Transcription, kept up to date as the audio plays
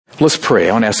Let's pray.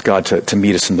 I want to ask God to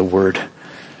meet us in the Word.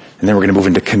 And then we're going to move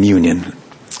into communion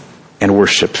and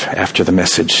worship after the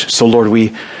message. So Lord,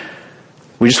 we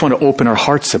just want to open our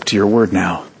hearts up to your Word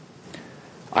now.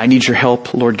 I need your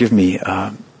help. Lord, give me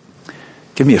a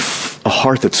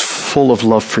heart that's full of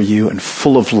love for you and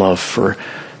full of love for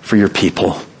your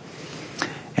people.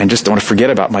 And just I want to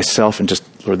forget about myself and just,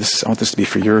 Lord, I want this to be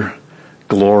for your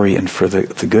glory and for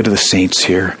the good of the saints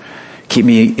here. Keep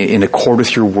me in accord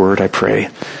with your Word, I pray.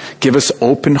 Give us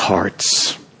open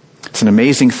hearts. It's an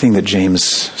amazing thing that James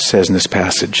says in this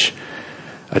passage.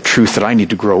 A truth that I need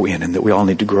to grow in and that we all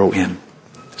need to grow in.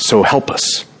 So help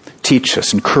us, teach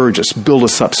us, encourage us, build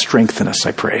us up, strengthen us,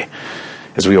 I pray,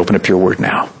 as we open up your Word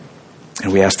now.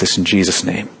 And we ask this in Jesus'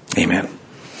 name. Amen.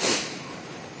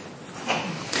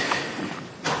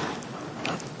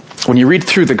 When you read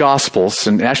through the Gospels,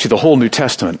 and actually the whole New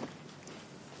Testament,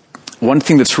 one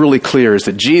thing that's really clear is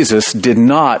that Jesus did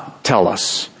not tell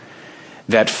us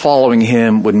that following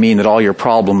him would mean that all your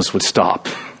problems would stop.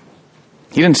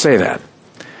 He didn't say that.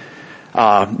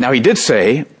 Now he did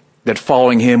say that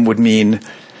following him would mean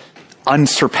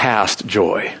unsurpassed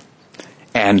joy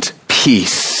and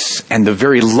peace and the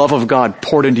very love of God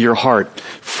poured into your heart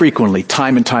frequently,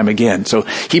 time and time again. So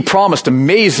he promised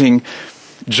amazing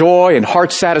joy and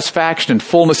heart satisfaction and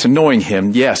fullness in knowing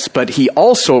him, yes, but he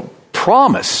also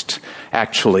promised,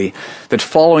 actually, that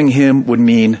following him would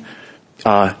mean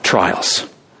trials.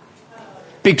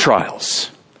 Big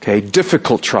trials, okay?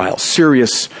 Difficult trials,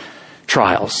 serious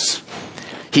trials.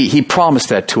 He promised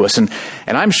that to us. And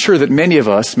I'm sure that many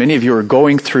of you are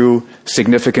going through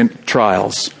significant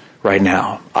trials right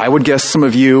now. I would guess some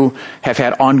of you have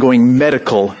had ongoing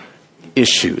medical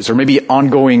issues or maybe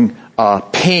ongoing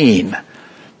pain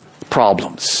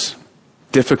problems,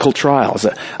 difficult trials.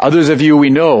 Others of you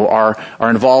we know are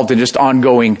involved in just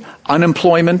ongoing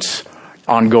unemployment,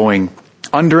 ongoing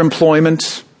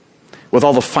underemployment, with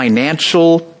all the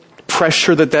financial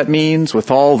pressure that means, with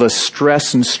all the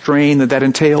stress and strain that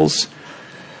entails.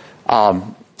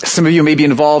 Some of you may be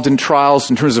involved in trials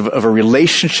in terms of a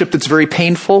relationship that's very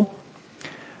painful.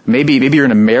 Maybe you're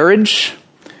in a marriage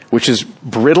which is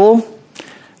brittle,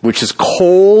 which is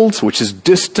cold, which is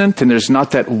distant, and there's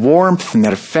not that warmth and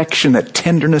that affection, that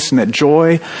tenderness and that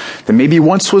joy that maybe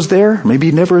once was there,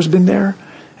 maybe never has been there,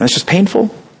 and it's just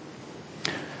painful.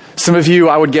 Some of you,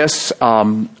 I would guess,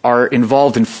 are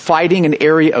involved in fighting an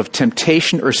area of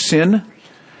temptation or sin,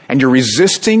 and you're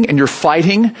resisting and you're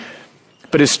fighting,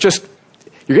 but it's just,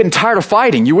 you're getting tired of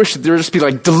fighting. You wish that there would just be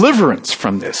like deliverance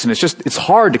from this, and it's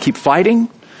hard to keep fighting.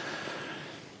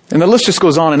 And the list just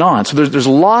goes on and on. So there's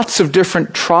lots of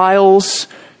different trials,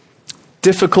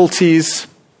 difficulties,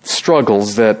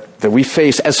 struggles that we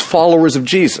face as followers of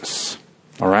Jesus.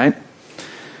 All right?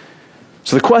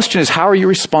 So the question is, how are you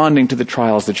responding to the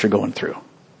trials that you're going through?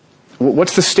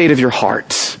 What's the state of your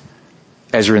heart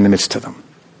as you're in the midst of them?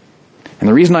 And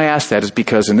the reason I ask that is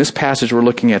because in this passage we're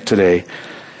looking at today,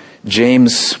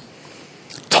 James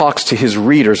talks to his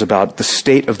readers about the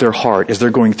state of their heart as they're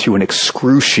going through an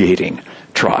excruciating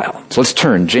trial. So let's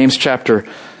turn. James chapter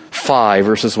 5,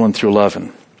 verses 1 through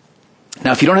 11.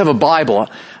 Now, if you don't have a Bible,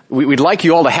 we'd like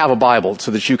you all to have a Bible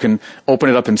so that you can open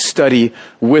it up and study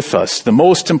with us. The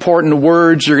most important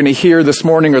words you're going to hear this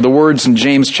morning are the words in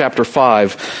James chapter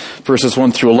 5, verses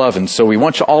 1 through 11. So we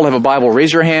want you all to have a Bible.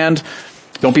 Raise your hand.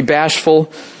 Don't be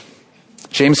bashful.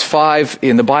 James 5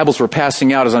 in the Bibles we're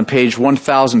passing out is on page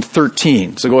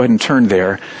 1013. So go ahead and turn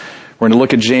there. We're going to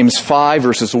look at James 5,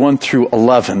 verses 1 through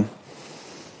 11.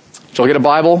 Did y'all get a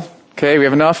Bible? Okay, we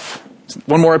have enough?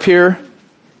 One more up here.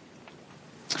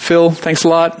 Phil, thanks a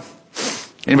lot.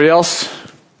 Anybody else?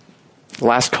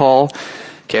 Last call.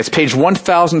 Okay, it's page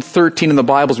 1013 in the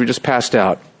Bibles we just passed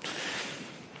out.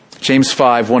 James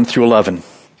 5, 1 through 11.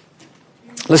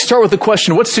 Let's start with the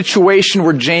question, what situation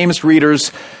were James'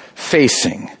 readers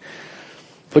facing?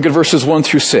 Look at verses 1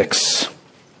 through 6.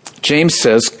 James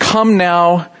says, "Come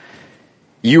now,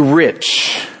 you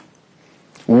rich,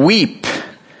 weep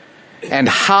and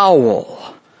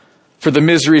howl for the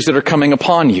miseries that are coming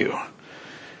upon you.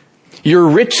 Your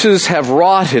riches have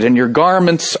rotted and your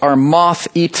garments are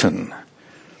moth-eaten.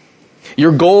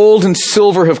 Your gold and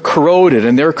silver have corroded,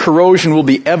 and their corrosion will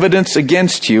be evidence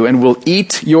against you and will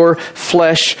eat your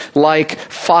flesh like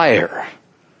fire.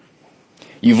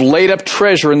 You've laid up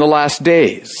treasure in the last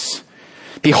days.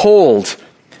 Behold,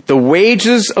 the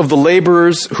wages of the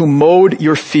laborers who mowed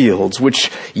your fields,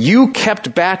 which you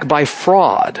kept back by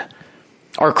fraud,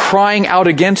 are crying out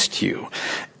against you,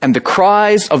 and the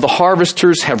cries of the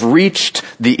harvesters have reached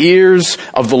the ears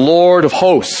of the Lord of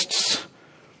hosts.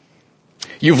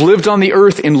 You've lived on the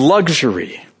earth in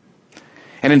luxury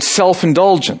and in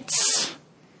self-indulgence.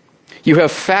 You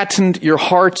have fattened your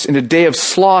hearts in a day of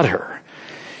slaughter.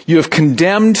 You have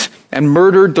condemned and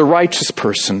murdered the righteous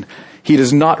person. He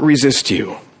does not resist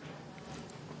you.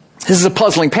 This is a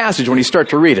puzzling passage when you start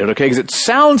to read it, okay? Because it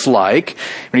sounds like,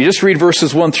 when you just read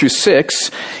verses 1 through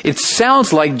 6, it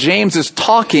sounds like James is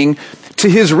talking to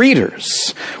his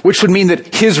readers, which would mean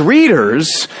that his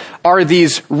readers are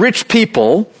these rich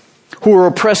people who are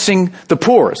oppressing the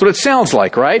poor. That's what it sounds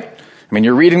like, right? I mean,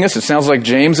 you're reading this, it sounds like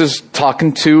James is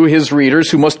talking to his readers,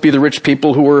 who must be the rich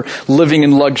people who are living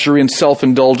in luxury and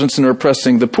self-indulgence and are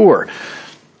oppressing the poor.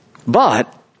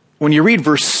 But when you read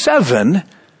verse 7,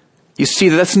 you see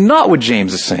that that's not what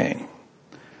James is saying.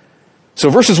 So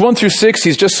verses 1 through 6,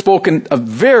 he's just spoken a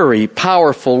very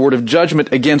powerful word of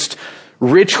judgment against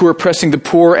rich who are oppressing the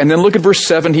poor. And then look at verse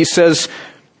 7, he says,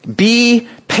 be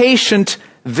patient,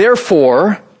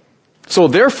 therefore. So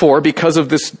therefore, because of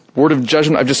this word of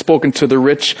judgment I've just spoken to the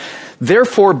rich,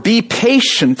 therefore be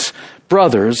patient,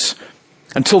 brothers,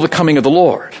 until the coming of the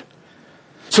Lord.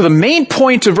 So the main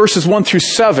point of verses 1 through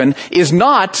 7 is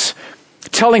not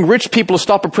telling rich people to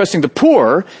stop oppressing the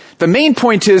poor. The main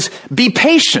point is be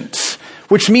patient,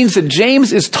 which means that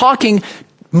James is talking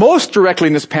most directly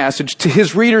in this passage to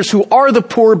his readers who are the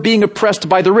poor being oppressed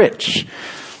by the rich.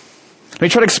 Let me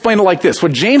try to explain it like this.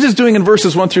 What James is doing in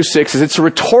verses 1 through 6 is it's a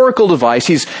rhetorical device.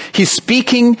 He's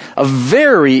speaking a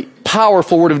very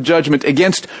powerful word of judgment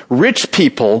against rich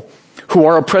people who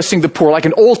are oppressing the poor, like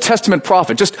an Old Testament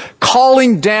prophet, just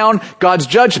calling down God's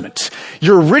judgment.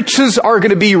 Your riches are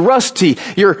going to be rusty.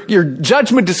 Your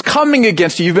judgment is coming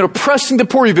against you. You've been oppressing the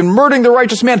poor. You've been murdering the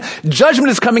righteous man. Judgment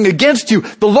is coming against you.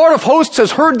 The Lord of hosts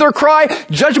has heard their cry.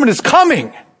 Judgment is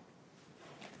coming.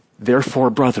 Therefore,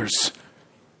 brothers,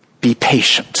 be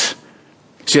patient.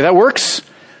 See how that works?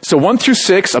 So 1 through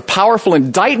 6, a powerful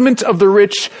indictment of the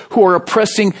rich who are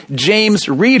oppressing James'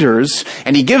 readers.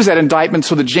 And he gives that indictment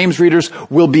so that James' readers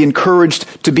will be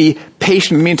encouraged to be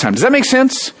patient in the meantime. Does that make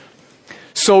sense?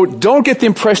 So don't get the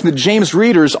impression that James'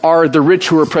 readers are the rich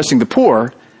who are oppressing the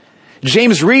poor.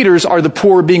 James' readers are the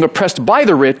poor being oppressed by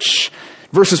the rich.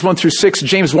 Verses 1 through 6,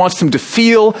 James wants them to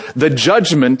feel the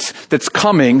judgment that's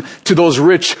coming to those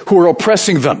rich who are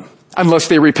oppressing them, unless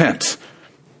they repent.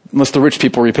 Unless the rich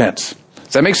people repent.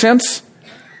 Does that make sense?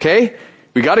 Okay?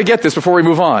 We got to get this before we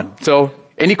move on. So,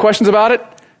 any questions about it?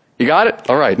 You got it?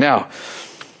 All right, now.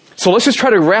 So let's just try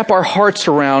to wrap our hearts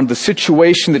around the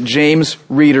situation that James'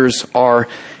 readers are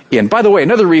in. By the way,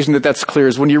 another reason that that's clear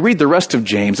is when you read the rest of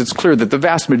James, it's clear that the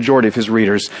vast majority of his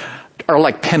readers are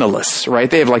like penniless, right?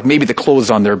 They have like maybe the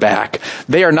clothes on their back.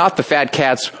 They are not the fat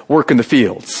cats working the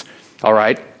fields. All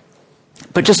right?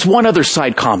 But just one other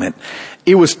side comment.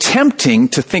 It was tempting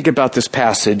to think about this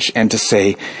passage and to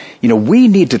say, we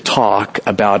need to talk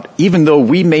about, even though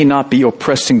we may not be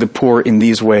oppressing the poor in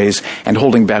these ways and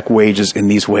holding back wages in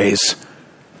these ways,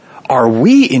 are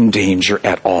we in danger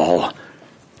at all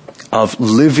of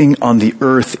living on the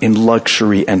earth in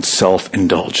luxury and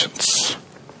self-indulgence?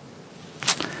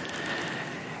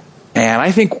 And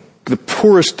I think the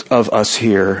poorest of us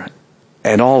here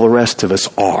and all the rest of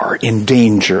us are in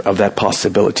danger of that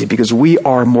possibility because we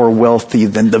are more wealthy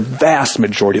than the vast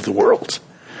majority of the world.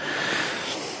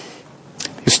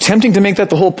 It's tempting to make that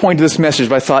the whole point of this message,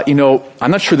 but I thought, I'm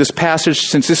not sure this passage,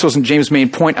 since this wasn't James' main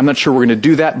point, I'm not sure we're going to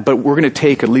do that, but we're going to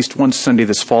take at least one Sunday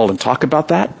this fall and talk about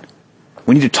that.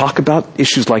 We need to talk about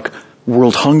issues like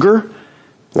world hunger,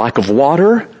 lack of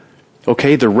water,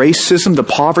 okay, the racism, the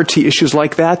poverty, issues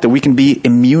like that we can be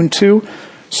immune to.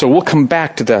 So we'll come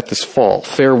back to that this fall.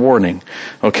 Fair warning.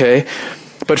 Okay?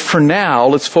 But for now,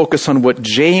 let's focus on what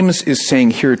James is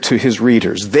saying here to his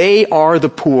readers. They are the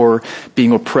poor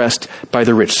being oppressed by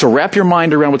the rich. So wrap your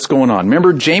mind around what's going on.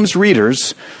 Remember, James'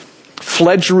 readers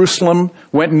fled Jerusalem,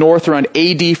 went north around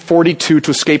AD 42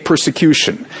 to escape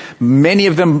persecution. Many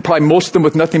of them, probably most of them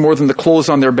with nothing more than the clothes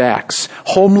on their backs.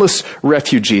 Homeless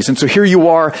refugees. And so here you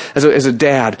are as a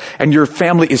dad, and your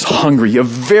family is hungry. You have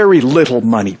very little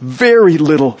money, very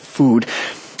little food.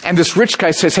 And this rich guy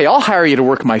says, hey, I'll hire you to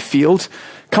work my field.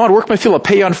 Come on, work my field. I'll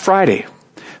pay you on Friday.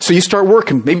 So you start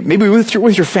working, maybe with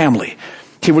your family.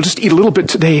 Okay, we'll just eat a little bit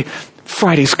today.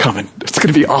 Friday's coming. It's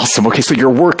going to be awesome. Okay, so you're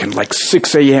working like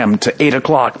 6 a.m. to 8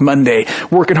 o'clock Monday,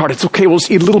 working hard. It's okay. We'll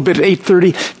just eat a little bit at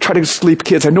 8:30. Try to sleep,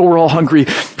 kids. I know we're all hungry.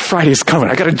 Friday's coming.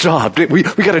 I got a job. We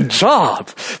got a job.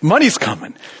 Money's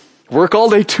coming. Work all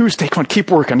day Tuesday. Come on,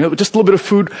 keep working. Just a little bit of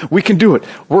food. We can do it.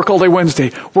 Work all day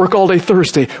Wednesday. Work all day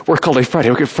Thursday. Work all day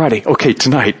Friday. Okay, Friday. Okay,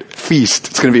 tonight, feast.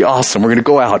 It's going to be awesome. We're going to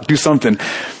go out, do something.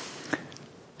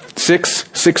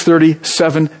 6:30,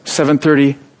 7,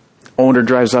 7:30. Owner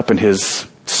drives up in his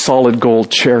solid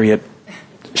gold chariot,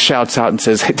 shouts out and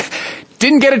says, hey,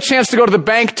 didn't get a chance to go to the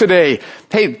bank today.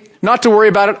 Hey, Not to worry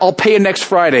about it. I'll pay you next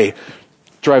Friday.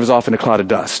 Drives off in a cloud of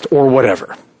dust or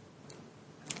whatever.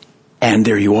 And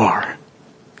there you are.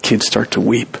 Kids start to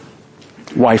weep.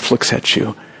 Wife looks at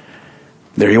you.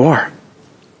 There you are.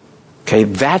 Okay,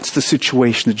 that's the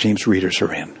situation that James readers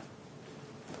are in.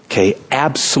 Okay,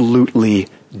 absolutely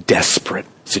desperate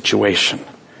situation.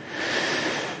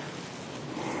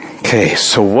 Okay,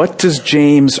 so what does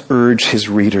James urge his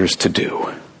readers to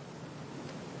do?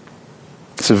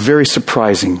 It's a very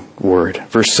surprising word.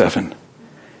 Verse 7.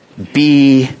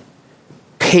 Be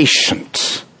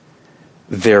patient,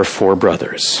 therefore,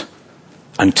 brothers,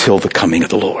 until the coming of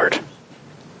the Lord.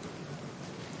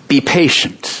 Be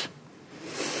patient.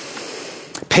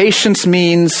 Patience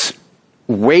means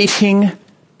waiting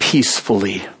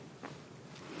peacefully.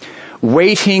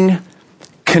 Waiting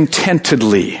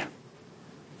contentedly.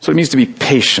 So it means to be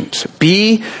patient.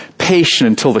 Be patient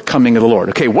until the coming of the Lord.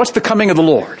 Okay, what's the coming of the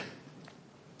Lord?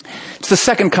 It's the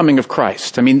second coming of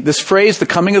Christ. I mean, this phrase, the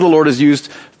coming of the Lord, is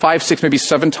used 5, 6, maybe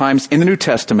 7 times in the New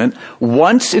Testament.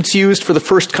 Once it's used for the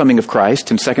first coming of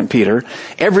Christ in 2 Peter.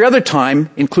 Every other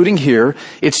time, including here,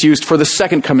 it's used for the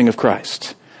second coming of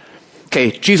Christ.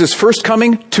 Okay, Jesus' first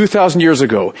coming, 2,000 years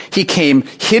ago. He came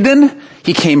hidden,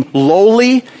 he came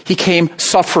lowly, he came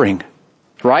suffering.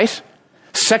 Right?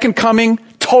 Second coming,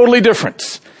 totally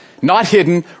different. Not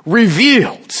hidden,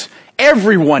 revealed.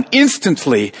 Everyone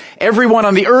instantly, everyone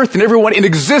on the earth and everyone in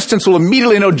existence will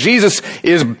immediately know Jesus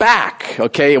is back.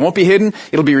 Okay, it won't be hidden,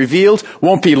 it'll be revealed,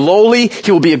 won't be lowly,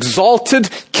 he will be exalted,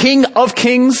 King of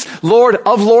kings, Lord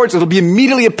of lords. It'll be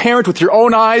immediately apparent with your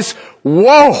own eyes.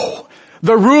 Whoa!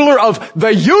 The ruler of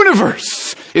the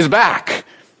universe is back.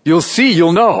 You'll see,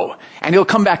 you'll know. And he'll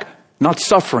come back not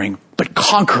suffering, but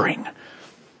conquering.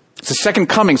 It's the second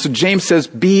coming. So James says,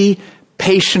 be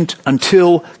patient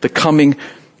until the coming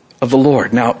of the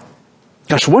Lord. Now,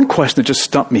 gosh, one question that just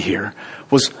stumped me here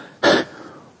was,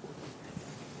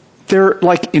 they're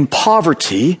like in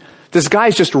poverty. This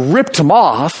guy's just ripped him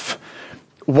off.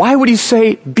 Why would he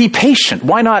say, be patient?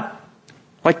 Why not,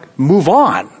 like, move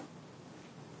on?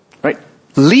 Right?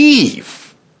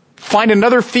 Leave. Find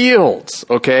another field,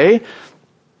 okay?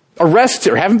 Arrest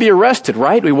or have him be arrested,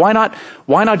 right? Why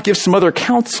not give some other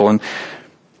counsel? And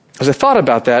as I thought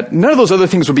about that, none of those other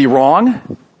things would be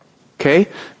wrong. Okay?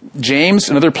 James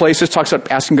and other places talks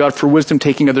about asking God for wisdom,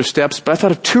 taking other steps. But I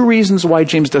thought of 2 reasons why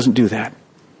James doesn't do that.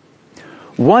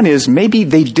 One is maybe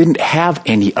they didn't have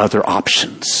any other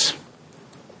options.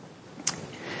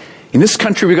 In this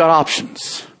country, we got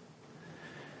options.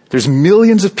 There's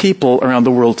millions of people around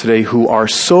the world today who are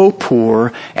so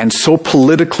poor and so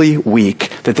politically weak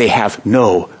that they have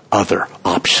no other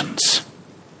options.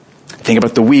 Think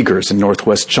about the Uyghurs in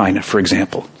northwest China, for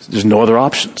example. There's no other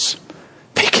options.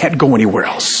 They can't go anywhere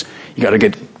else. You got to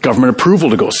get government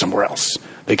approval to go somewhere else.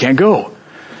 They can't go.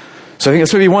 So I think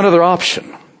that's maybe one other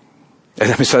option. So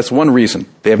that's one reason.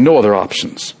 They have no other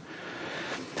options.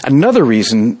 Another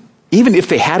reason, even if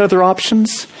they had other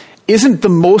options, isn't the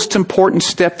most important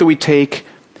step that we take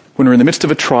when we're in the midst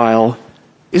of a trial,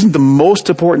 isn't the most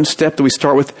important step that we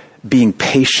start with being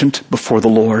patient before the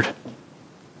Lord?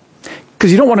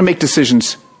 Because you don't want to make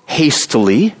decisions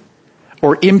hastily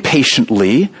or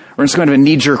impatiently or in some kind of a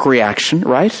knee-jerk reaction,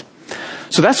 right?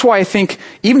 So that's why I think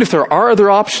even if there are other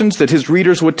options that his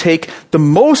readers would take, the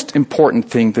most important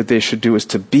thing that they should do is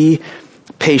to be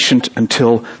patient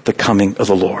until the coming of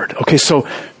the Lord. Okay, so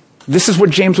this is what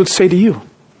James would say to you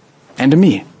and to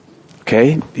me.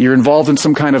 Okay, you're involved in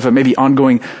some kind of a maybe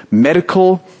ongoing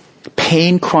medical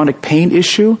pain, chronic pain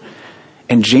issue,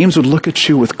 and James would look at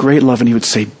you with great love and he would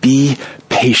say, be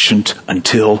patient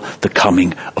until the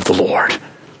coming of the Lord.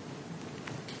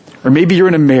 Or maybe you're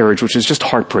in a marriage which is just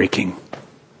heartbreaking.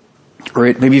 Or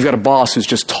maybe you've got a boss who's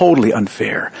just totally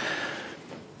unfair.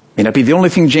 May not be the only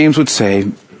thing James would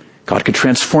say. God could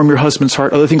transform your husband's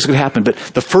heart. Other things could happen. But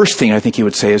the first thing I think he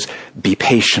would say is, be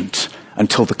patient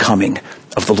until the coming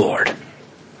of the Lord.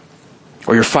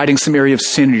 Or you're fighting some area of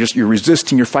sin, you're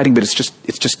resisting, you're fighting, but it's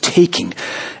just taking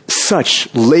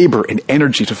such labor and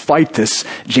energy to fight this.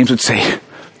 James would say,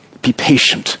 be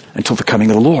patient until the coming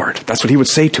of the Lord. That's what he would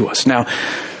say to us. Now,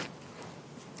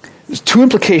 there's 2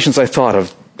 implications I thought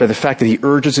of by the fact that he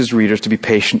urges his readers to be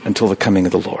patient until the coming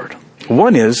of the Lord.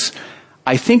 One is,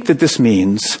 I think that this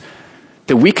means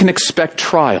that we can expect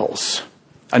trials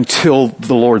until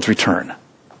the Lord's return.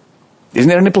 Isn't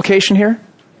that an implication here?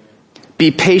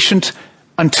 Be patient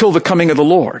until the coming of the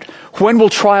Lord. When will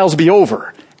trials be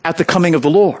over? At the coming of the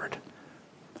Lord.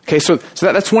 Okay, so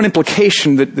that's one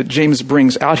implication that James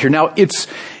brings out here. Now, it's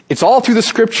all through the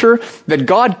scripture that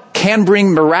God can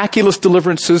bring miraculous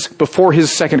deliverances before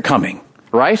his second coming,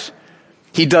 right?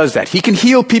 He does that. He can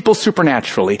heal people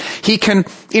supernaturally. He can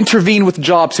intervene with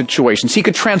job situations. He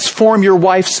could transform your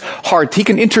wife's heart. He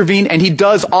can intervene, and he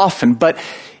does often, but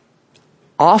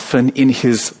often in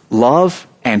his love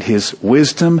and his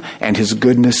wisdom and his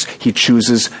goodness, he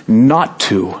chooses not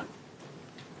to.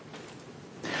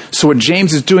 So what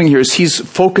James is doing here is he's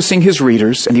focusing his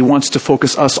readers, and he wants to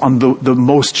focus us on the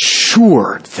most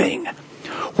sure thing.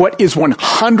 What is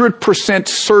 100%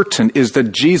 certain is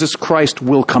that Jesus Christ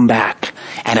will come back.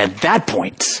 And at that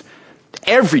point,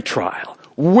 every trial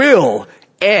will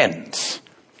end.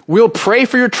 We'll pray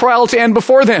for your trial to end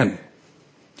before then.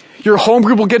 Your home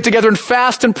group will get together and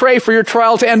fast and pray for your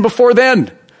trial to end before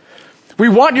then. We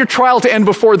want your trial to end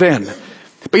before then.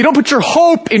 But you don't put your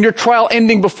hope in your trial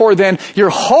ending before then. Your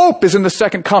hope is in the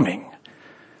second coming,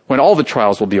 when all the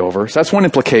trials will be over. So that's one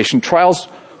implication. Trials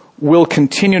will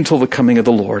continue until the coming of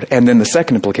the Lord. And then the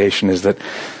second implication is that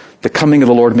the coming of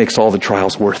the Lord makes all the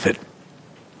trials worth it.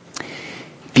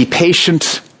 Be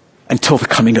patient until the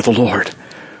coming of the Lord.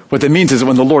 What that means is that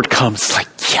when the Lord comes, it's like,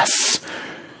 yes.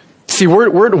 See,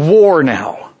 we're at war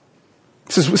now.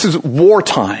 This is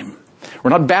wartime. We're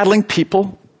not battling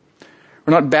people.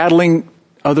 We're not battling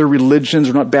other religions.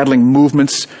 We're not battling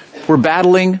movements. We're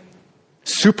battling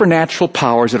supernatural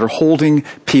powers that are holding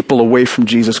people away from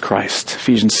Jesus Christ.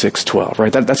 Ephesians 6:12,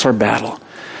 right? That's our battle.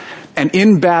 And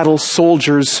in battle,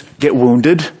 soldiers get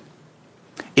wounded.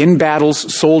 In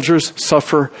battles, soldiers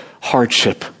suffer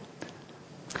hardship.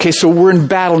 Okay, so we're in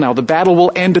battle now. The battle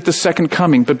will end at the second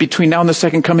coming, but between now and the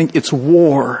second coming, it's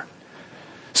war.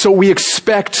 So we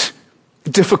expect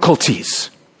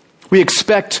difficulties. We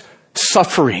expect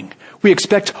suffering. We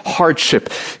expect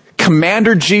hardship.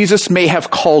 Commander Jesus may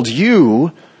have called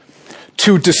you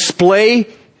to display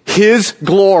his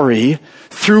glory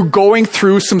through going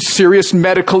through some serious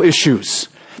medical issues.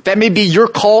 That may be your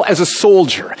call as a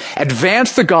soldier.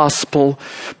 Advance the gospel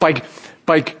by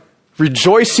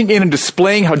rejoicing in and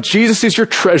displaying how Jesus is your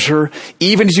treasure,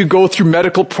 even as you go through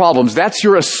medical problems. That's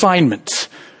your assignment.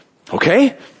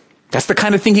 Okay? That's the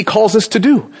kind of thing he calls us to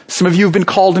do. Some of you have been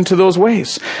called into those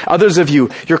ways. Others of you,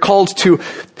 you're called to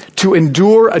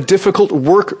endure a difficult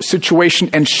work situation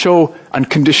and show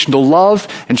unconditional love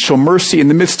and show mercy in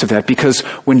the midst of that. Because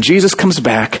when Jesus comes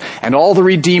back and all the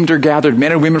redeemed are gathered,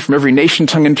 men and women from every nation,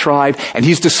 tongue, and tribe, and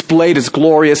he's displayed as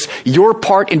glorious, your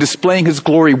part in displaying his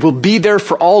glory will be there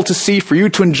for all to see, for you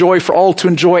to enjoy, for all to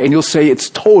enjoy, and you'll say it's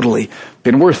totally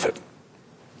been worth it.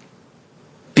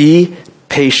 Be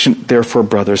patient, therefore,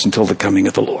 brothers, until the coming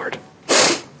of the Lord.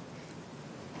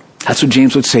 That's what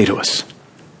James would say to us.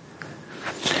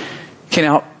 Okay,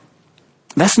 now,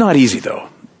 that's not easy, though.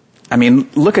 I mean,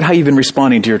 look at how you've been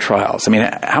responding to your trials. I mean,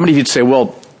 how many of you'd say, well,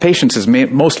 patience is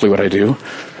mostly what I do?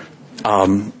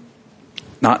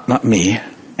 Not me,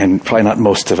 and probably not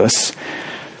most of us.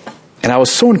 And I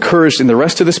was so encouraged in the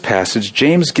rest of this passage,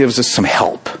 James gives us some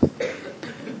help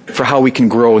for how we can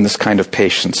grow in this kind of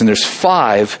patience. And there's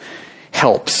 5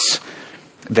 helps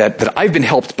that I've been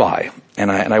helped by,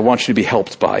 and I want you to be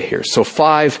helped by here. So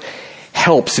 5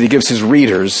 helps that he gives his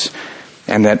readers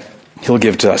and that he'll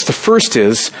give to us. The first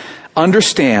is,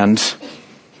 understand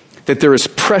that there is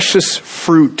precious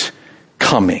fruit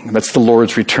coming. That's the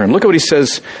Lord's return. Look at what he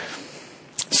says,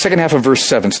 second half of verse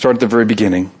 7, start at the very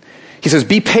beginning. He says,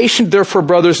 be patient, therefore,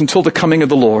 brothers, until the coming of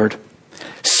the Lord.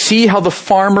 See how the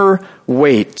farmer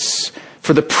waits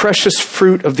for the precious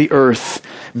fruit of the earth,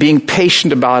 being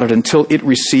patient about it until it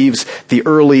receives the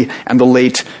early and the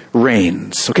late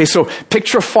rains. Okay, so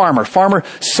picture a farmer. Farmer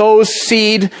sows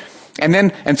seed,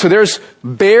 and so there's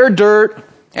bare dirt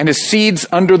and his seeds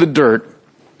under the dirt.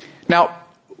 Now,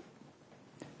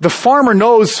 the farmer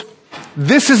knows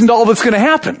this isn't all that's going to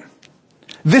happen.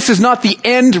 This is not the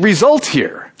end result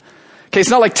here. Okay, it's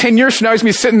not like 10 years from now he's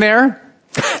going to be sitting there,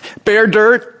 bare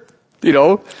dirt,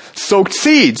 soaked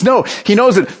seeds. No, he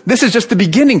knows that this is just the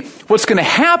beginning. What's going to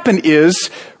happen is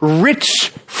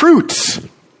rich fruits,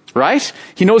 right?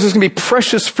 He knows there's going to be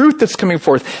precious fruit that's coming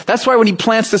forth. That's why when he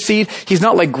plants the seed, he's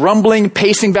not like grumbling,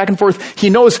 pacing back and forth. He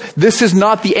knows this is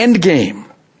not the end game.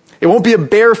 It won't be a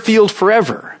bare field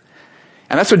forever.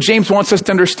 And that's what James wants us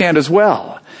to understand as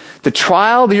well. The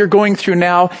trial that you're going through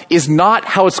now is not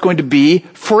how it's going to be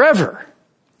forever.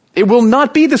 It will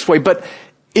not be this way, but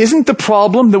isn't the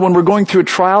problem that when we're going through a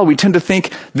trial, we tend to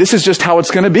think this is just how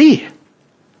it's going to be,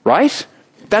 right?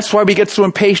 That's why we get so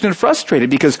impatient and frustrated,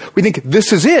 because we think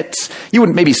this is it. You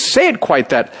wouldn't maybe say it quite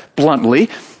that bluntly,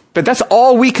 but that's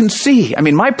all we can see. I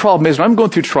mean, my problem is when I'm going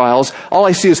through trials, all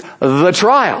I see is the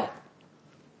trial.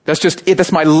 That's just it.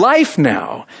 That's my life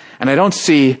now. And I don't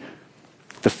see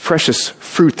the precious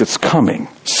fruit that's coming.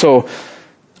 So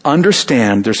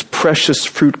understand there's precious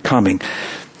fruit coming.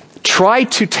 try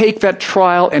to take that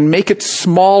trial and make it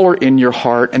smaller in your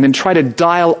heart, and then try to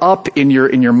dial up in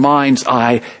your mind's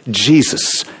eye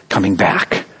Jesus coming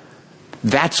back.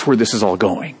 That's where this is all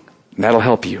going. And that'll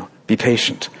help you. Be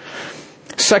patient.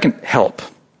 Second help.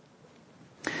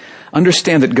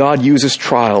 Understand that God uses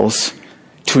trials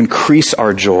to increase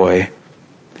our joy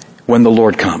when the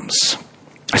Lord comes.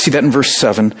 I see that in verse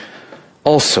 7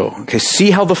 also. Okay,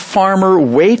 see how the farmer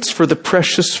waits for the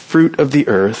precious fruit of the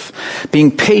earth,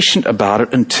 being patient about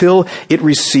it until it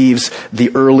receives the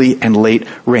early and late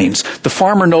rains. The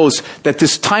farmer knows that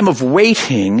this time of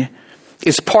waiting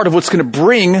is part of what's going to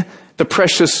bring the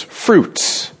precious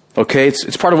fruits. Okay,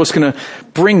 it's part of what's going to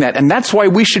bring that. And that's why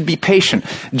we should be patient.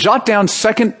 Jot down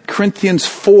 2 Corinthians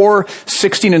 4,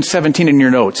 16 and 17 in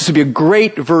your notes. This would be a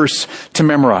great verse to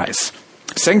memorize.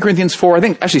 2 Corinthians 4, I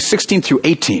think actually 16 through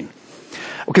 18.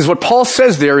 Because what Paul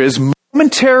says there is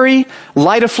momentary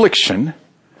light affliction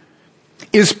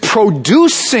is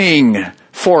producing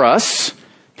for us.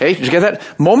 Okay, did you get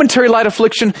that? Momentary light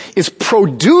affliction is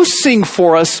producing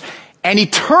for us an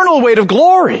eternal weight of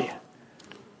glory.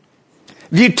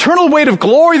 The eternal weight of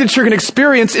glory that you're going to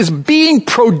experience is being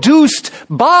produced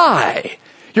by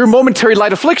your momentary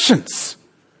light afflictions.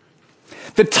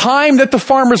 The time that the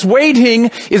farmer's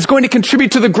waiting is going to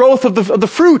contribute to the growth of the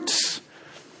fruits.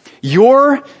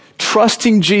 You're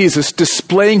trusting Jesus,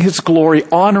 displaying His glory,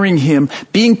 honoring Him,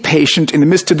 being patient in the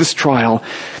midst of this trial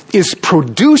is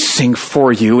producing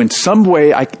for you in some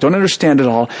way, I don't understand it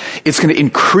all, it's going to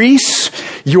increase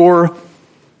your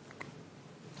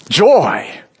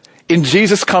joy in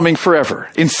Jesus coming forever.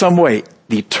 In some way,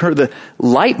 the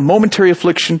light momentary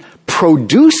affliction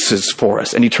produces for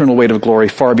us an eternal weight of glory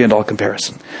far beyond all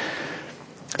comparison.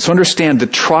 So understand the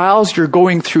trials you're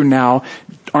going through now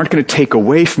aren't going to take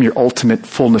away from your ultimate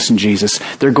fullness in Jesus.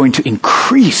 They're going to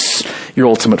increase your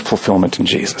ultimate fulfillment in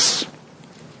Jesus.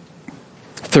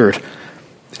 Third,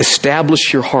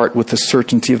 establish your heart with the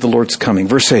certainty of the Lord's coming.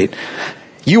 Verse 8,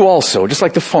 you also, just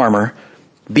like the farmer,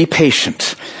 be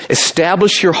patient.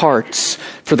 Establish your hearts,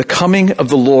 for the coming of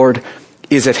the Lord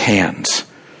is at hand.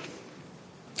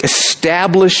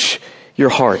 Establish your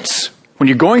hearts. When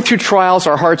you're going through trials,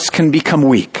 our hearts can become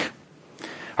weak.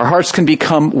 Our hearts can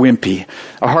become wimpy.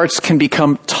 Our hearts can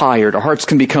become tired. Our hearts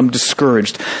can become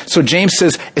discouraged. So James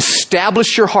says,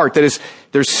 establish your heart. That is,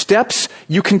 there's steps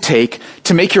you can take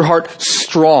to make your heart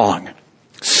strong.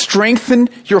 Strengthen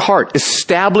your heart.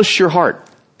 Establish your heart.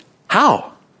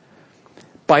 How?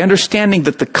 By understanding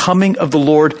that the coming of the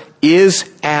Lord is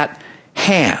at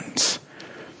hand.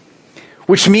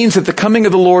 Which means that the coming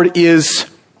of the Lord is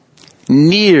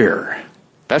near.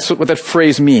 That's what that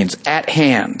phrase means, at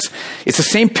hand. It's the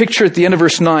same picture at the end of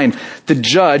verse 9. The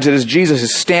judge, that is Jesus,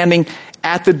 is standing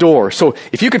at the door. So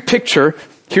if you could picture,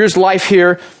 here's life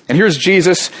here, and here's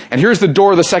Jesus, and here's the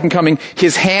door of the second coming.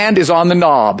 His hand is on the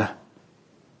knob.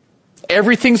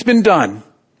 Everything's been done.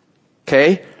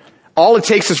 Okay? All it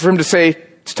takes is for him to say,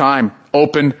 it's time,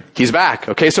 open, he's back.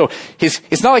 Okay, so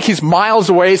it's not like he's miles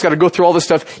away, he's got to go through all this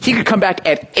stuff. He could come back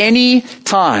at any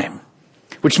time,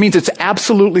 which means it's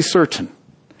absolutely certain.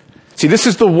 See, this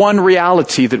is the one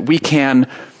reality that we can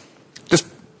just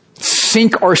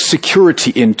sink our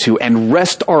security into and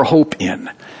rest our hope in.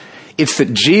 It's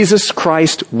that Jesus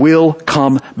Christ will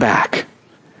come back.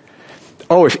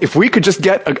 Oh, if we could just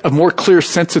get a more clear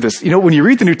sense of this. You know, when you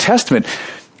read the New Testament,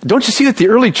 don't you see that the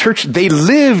early church, they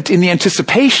lived in the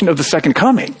anticipation of the second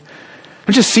coming?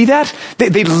 Don't you see that?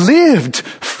 They lived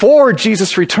for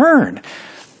Jesus' return.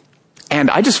 And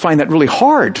I just find that really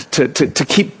hard to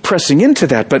keep pressing into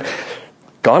that. But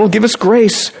God will give us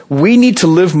grace. We need to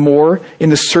live more in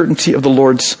the certainty of the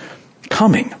Lord's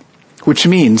coming, which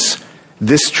means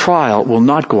this trial will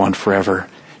not go on forever.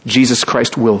 Jesus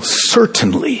Christ will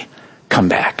certainly come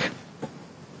back.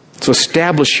 So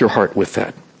establish your heart with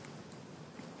that.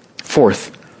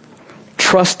 Fourth,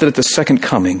 trust that at the second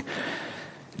coming,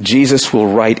 Jesus will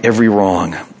right every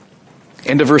wrong.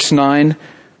 End of verse 9.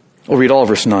 We'll read all of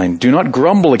verse 9. Do not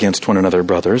grumble against one another,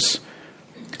 brothers,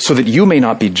 so that you may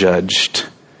not be judged.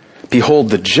 Behold,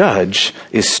 the judge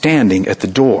is standing at the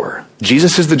door.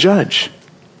 Jesus is the judge.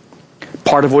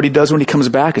 Part of what he does when he comes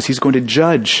back is he's going to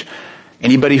judge.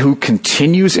 Anybody who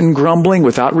continues in grumbling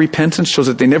without repentance shows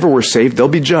that they never were saved. They'll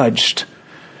be judged.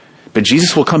 But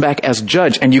Jesus will come back as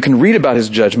judge, and you can read about his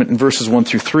judgment in verses 1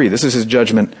 through 3. This is his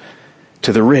judgment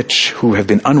to the rich who have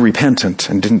been unrepentant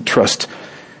and didn't trust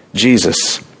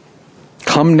Jesus.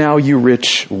 Come now, you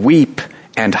rich, weep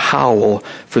and howl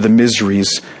for the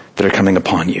miseries that are coming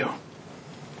upon you.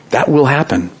 That will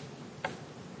happen.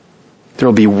 There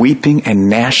will be weeping and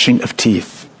gnashing of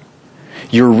teeth.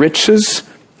 Your riches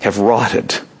have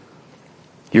rotted.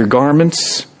 Your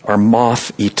garments are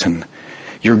moth-eaten.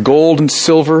 Your gold and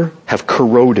silver have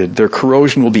corroded. Their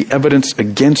corrosion will be evidence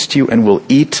against you and will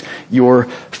eat your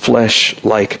flesh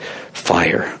like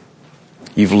fire.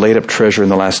 You've laid up treasure in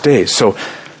the last days. So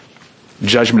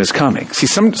judgment is coming. See,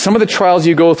 some of the trials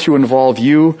you go through involve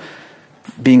you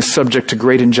being subject to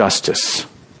great injustice.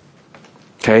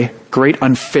 Okay? Great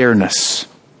unfairness.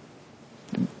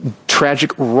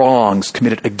 Tragic wrongs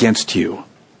committed against you.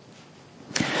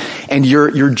 And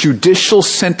your judicial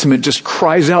sentiment just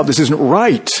cries out, this isn't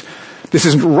right. This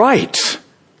isn't right.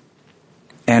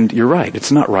 And you're right,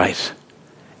 it's not right.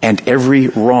 And every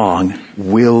wrong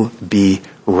will be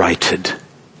righted.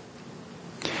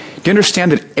 Do you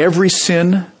understand that every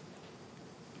sin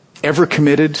ever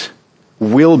committed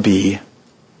will be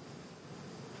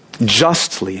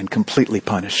justly and completely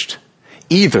punished?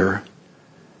 Either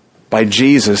by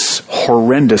Jesus'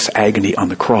 horrendous agony on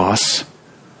the cross,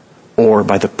 or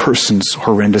by the person's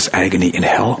horrendous agony in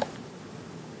hell.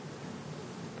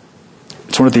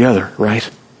 It's one or the other, right?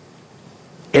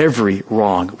 Every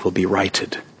wrong will be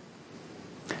righted.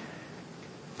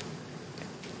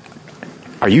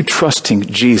 Are you trusting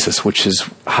Jesus, which is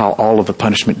how all of the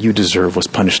punishment you deserve was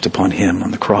punished upon him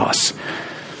on the cross?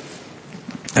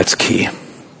 That's key.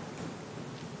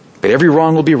 But every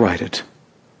wrong will be righted.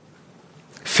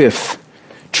 Fifth,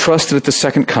 trust that at the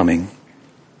second coming,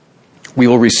 we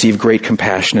will receive great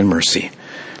compassion and mercy.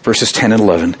 Verses 10 and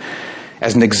 11.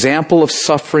 As an example of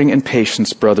suffering and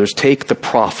patience, brothers, take the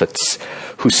prophets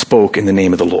who spoke in the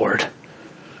name of the Lord.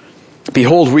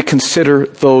 Behold, we consider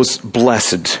those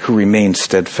blessed who remain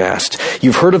steadfast.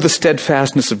 You've heard of the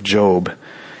steadfastness of Job.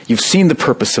 You've seen the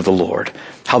purpose of the Lord,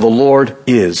 how the Lord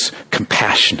is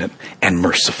compassionate and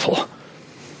merciful.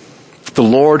 The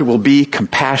Lord will be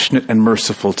compassionate and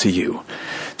merciful to you.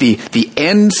 The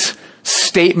end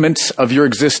statement of your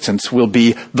existence will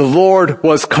be, the Lord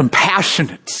was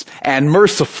compassionate and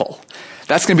merciful.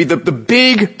 That's going to be the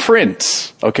big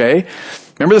print, okay?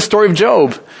 Remember the story of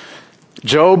Job.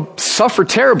 Job suffered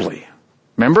terribly.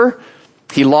 Remember?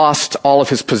 He lost all of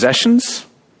his possessions.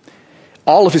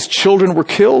 All of his children were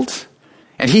killed.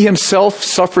 And he himself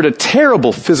suffered a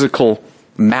terrible physical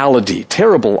malady,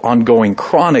 terrible ongoing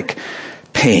chronic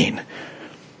pain.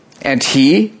 And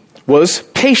he was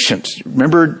patient.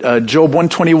 Remember Job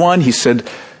 121? He said,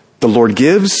 the Lord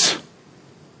gives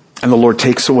and the Lord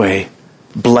takes away.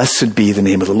 Blessed be the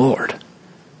name of the Lord.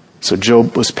 So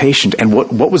Job was patient. And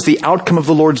what was the outcome of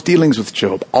the Lord's dealings with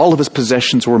Job? All of his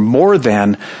possessions were more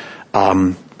than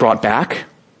brought back.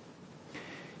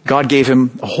 God gave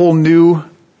him a whole new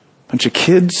bunch of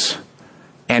kids,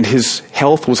 and his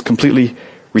health was completely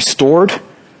restored.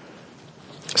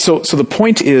 So the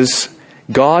point is,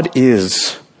 God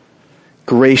is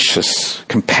gracious,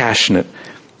 compassionate,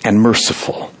 and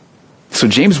merciful. So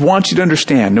James wants you to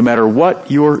understand, no matter what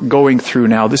you're going through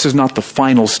now, this is not the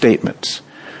final statement.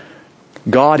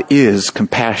 God is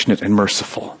compassionate and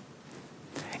merciful.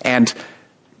 And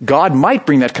God might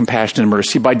bring that compassion and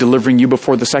mercy by delivering you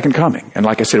before the second coming. And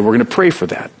like I said, we're going to pray for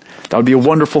that. That would be a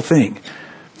wonderful thing.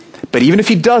 But even if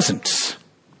he doesn't,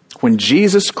 when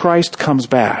Jesus Christ comes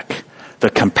back, the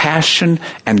compassion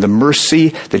and the mercy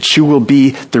that you will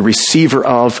be the receiver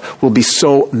of will be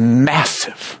so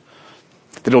massive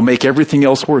that it'll make everything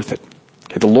else worth it.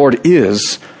 Okay, the Lord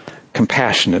is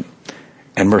compassionate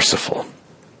and merciful.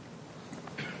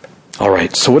 All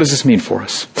right, so what does this mean for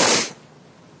us?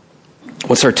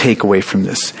 What's our takeaway from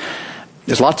this?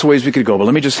 There's lots of ways we could go, but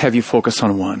let me just have you focus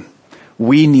on one.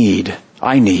 We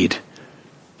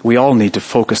all need to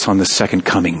focus on the second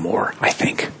coming more, I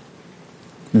think.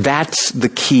 That's the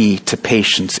key to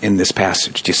patience in this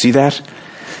passage. Do you see that?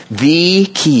 The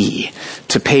key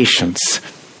to patience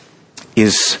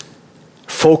is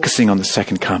focusing on the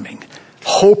second coming,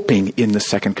 hoping in the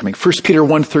second coming. 1 Peter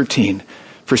 1:13,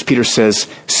 1 Peter says,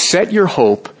 set your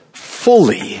hope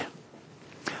fully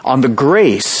on the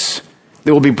grace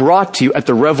that will be brought to you at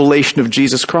the revelation of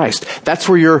Jesus Christ. That's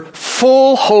where your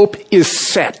full hope is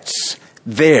set.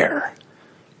 There.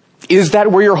 Is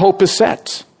that where your hope is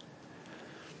set?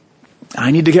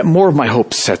 I need to get more of my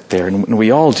hope set there, and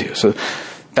we all do. So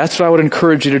that's what I would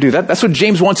encourage you to do. That's what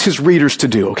James wants his readers to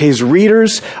do. Okay, his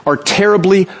readers are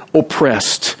terribly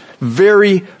oppressed,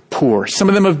 very poor. Some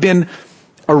of them have been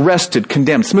arrested,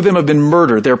 condemned. Some of them have been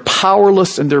murdered. They're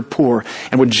powerless and they're poor.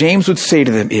 And what James would say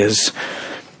to them is,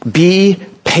 be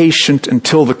patient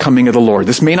until the coming of the Lord.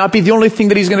 This may not be the only thing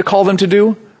that he's going to call them to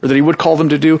do, or that he would call them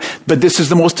to do, but this is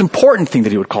the most important thing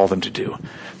that he would call them to do.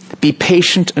 Be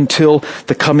patient until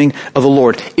the coming of the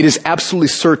Lord. It is absolutely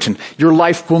certain. Your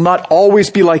life will not always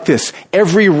be like this.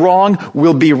 Every wrong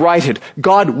will be righted.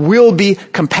 God will be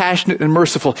compassionate and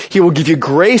merciful. He will give you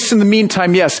grace in the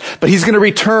meantime, yes, but He's going to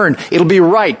return. It'll be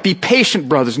right. Be patient,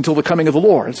 brothers, until the coming of the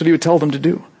Lord. That's what He would tell them to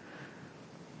do.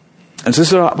 And so this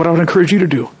is what I would encourage you to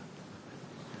do.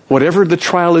 Whatever the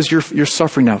trial is you're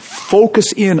suffering now,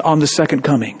 focus in on the second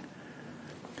coming.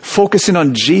 Focus in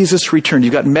on Jesus' return.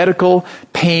 You've got medical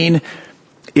pain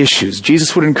issues.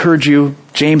 Jesus would encourage you,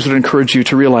 James would encourage you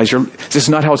to realize this is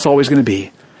not how it's always going to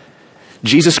be.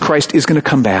 Jesus Christ is going to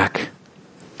come back.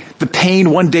 The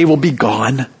pain one day will be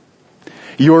gone.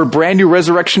 Your brand new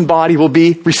resurrection body will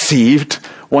be received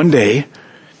one day.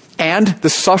 And the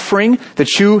suffering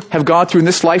that you have gone through in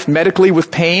this life medically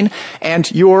with pain and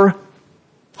your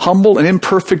humble and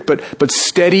imperfect but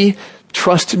steady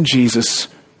trust in Jesus,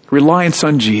 reliance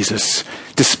on Jesus,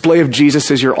 display of Jesus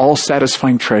as your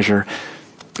all-satisfying treasure,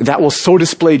 that will so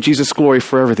display Jesus' glory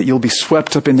forever that you'll be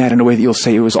swept up in that in a way that you'll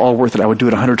say, it was all worth it. I would do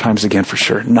it 100 times again for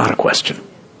sure. Not a question.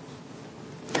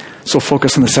 So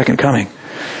focus on the second coming.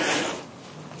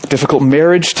 Difficult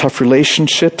marriage, tough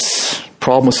relationships,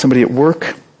 problem with somebody at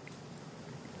work.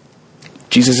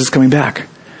 Jesus is coming back.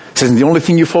 This isn't the only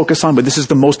thing you focus on, but this is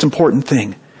the most important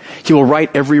thing. He will right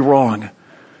every wrong.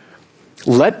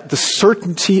 Let the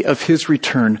certainty of His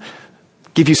return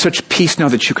give you such peace now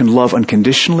that you can love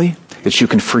unconditionally, that you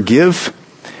can forgive.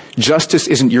 Justice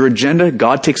isn't your agenda.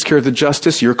 God takes care of the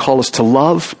justice. Your call is to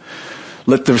love.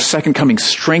 Let the second coming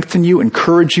strengthen you,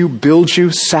 encourage you, build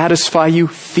you, satisfy you,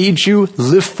 feed you,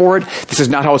 live for it. This is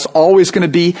not how it's always going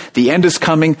to be. The end is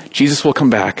coming. Jesus will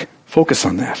come back. Focus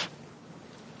on that.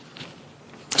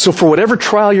 So for whatever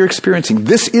trial you're experiencing,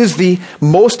 this is the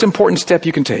most important step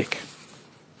you can take.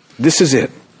 This is it.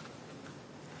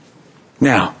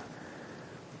 Now,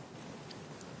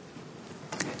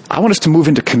 I want us to move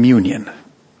into communion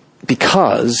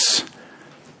because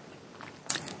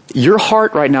your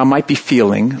heart right now might be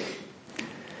feeling,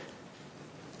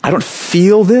 I don't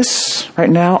feel this right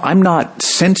now. I'm not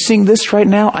sensing this right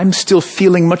now. I'm still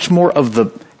feeling much more of the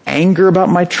anger about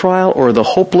my trial or the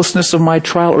hopelessness of my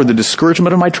trial or the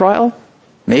discouragement of my trial.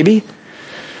 Maybe.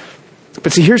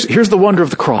 But see, here's the wonder of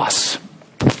the cross.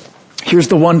 Here's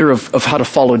the wonder of how to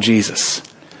follow Jesus.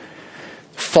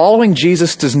 Following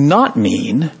Jesus does not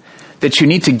mean that you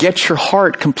need to get your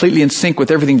heart completely in sync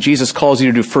with everything Jesus calls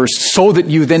you to do first so that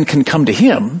you then can come to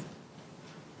Him.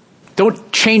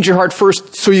 Don't change your heart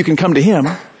first so you can come to Him.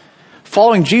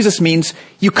 Following Jesus means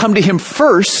you come to Him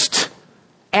first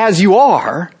as you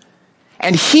are,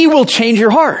 and He will change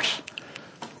your heart.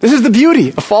 This is the beauty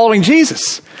of following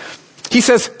Jesus. He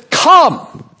says,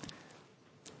 come.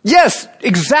 Yes,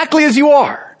 exactly as you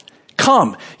are.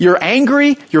 Come. You're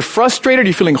angry, you're frustrated,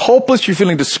 you're feeling hopeless, you're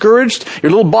feeling discouraged,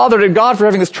 you're a little bothered at God for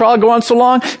having this trial go on so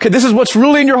long. Okay, this is what's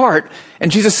really in your heart.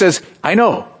 And Jesus says, I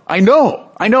know.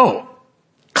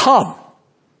 Come.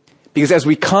 Because as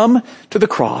we come to the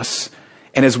cross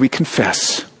and as we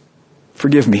confess,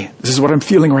 forgive me, this is what I'm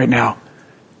feeling right now.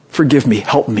 Forgive me,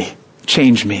 help me,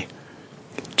 change me.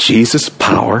 Jesus'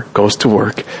 power goes to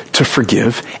work to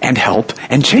forgive and help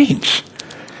and change.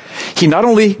 He not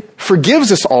only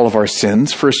forgives us all of our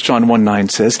sins, 1 John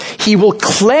 1:9 says, He will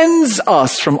cleanse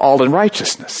us from all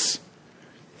unrighteousness.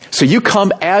 So you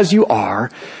come as you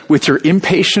are with your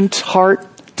impatient heart,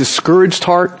 discouraged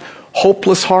heart,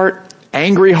 hopeless heart,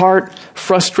 angry heart,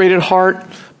 frustrated heart,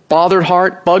 bothered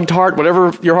heart, bugged heart,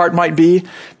 whatever your heart might be.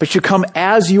 But you come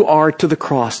as you are to the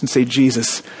cross and say,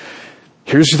 Jesus,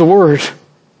 here's the word.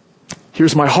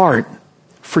 Here's my heart.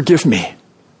 Forgive me.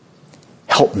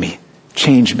 Help me.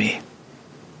 Change me.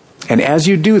 And as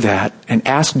you do that and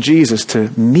ask Jesus to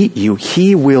meet you,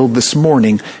 He will this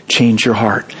morning change your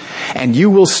heart. And you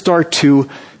will start to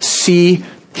see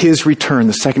His return,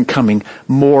 the second coming,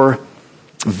 more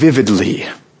vividly.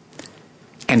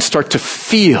 And start to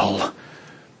feel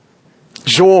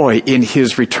joy in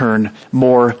His return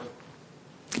more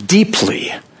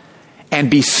deeply.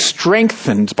 And be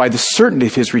strengthened by the certainty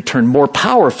of His return more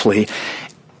powerfully.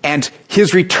 And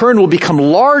His return will become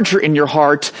larger in your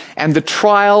heart, and the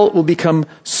trial will become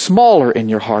smaller in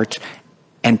your heart,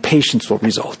 and patience will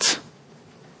result.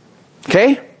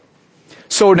 Okay?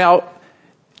 So now,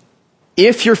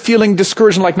 if you're feeling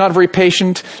discouraged and like not very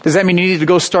patient, does that mean you need to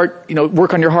go start,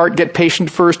 work on your heart, get patient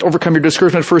first, overcome your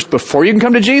discouragement first before you can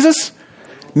come to Jesus?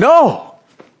 No.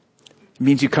 It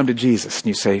means you come to Jesus and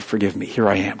you say, forgive me, here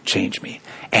I am, change me.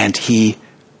 And He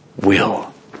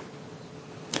will.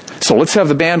 So let's have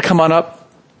the band come on up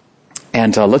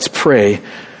and let's pray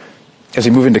as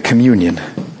we move into communion.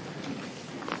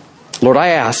 Lord, I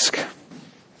ask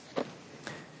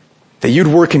that you'd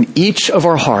work in each of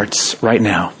our hearts right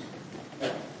now.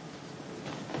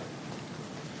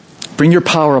 Bring your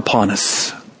power upon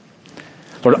us.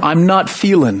 Lord, I'm not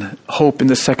feeling hope in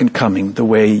the second coming the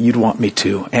way you'd want me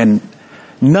to, and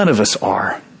none of us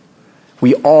are.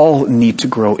 We all need to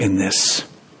grow in this.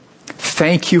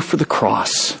 Thank you for the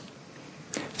cross.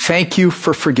 Thank you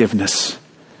for forgiveness.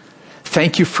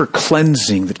 Thank you for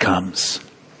cleansing that comes.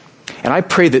 And I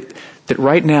pray that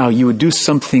right now you would do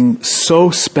something so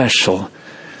special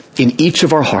in each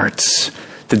of our hearts,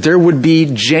 that there would be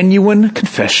genuine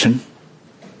confession,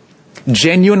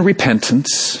 genuine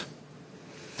repentance,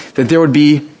 that there would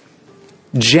be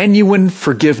genuine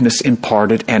forgiveness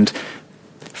imparted and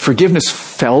forgiveness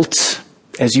felt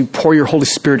as you pour your Holy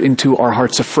Spirit into our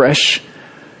hearts afresh,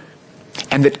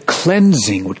 and that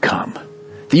cleansing would come,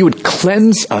 that you would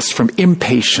cleanse us from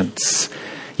impatience,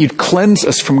 you'd cleanse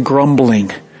us from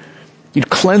grumbling, you'd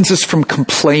cleanse us from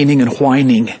complaining and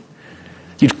whining,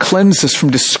 you'd cleanse us from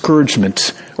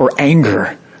discouragement or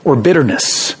anger or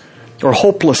bitterness or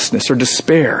hopelessness or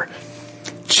despair.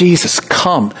 Jesus,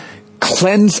 come,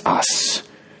 cleanse us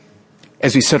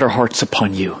as we set our hearts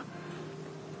upon you.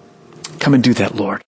 Come and do that, Lord.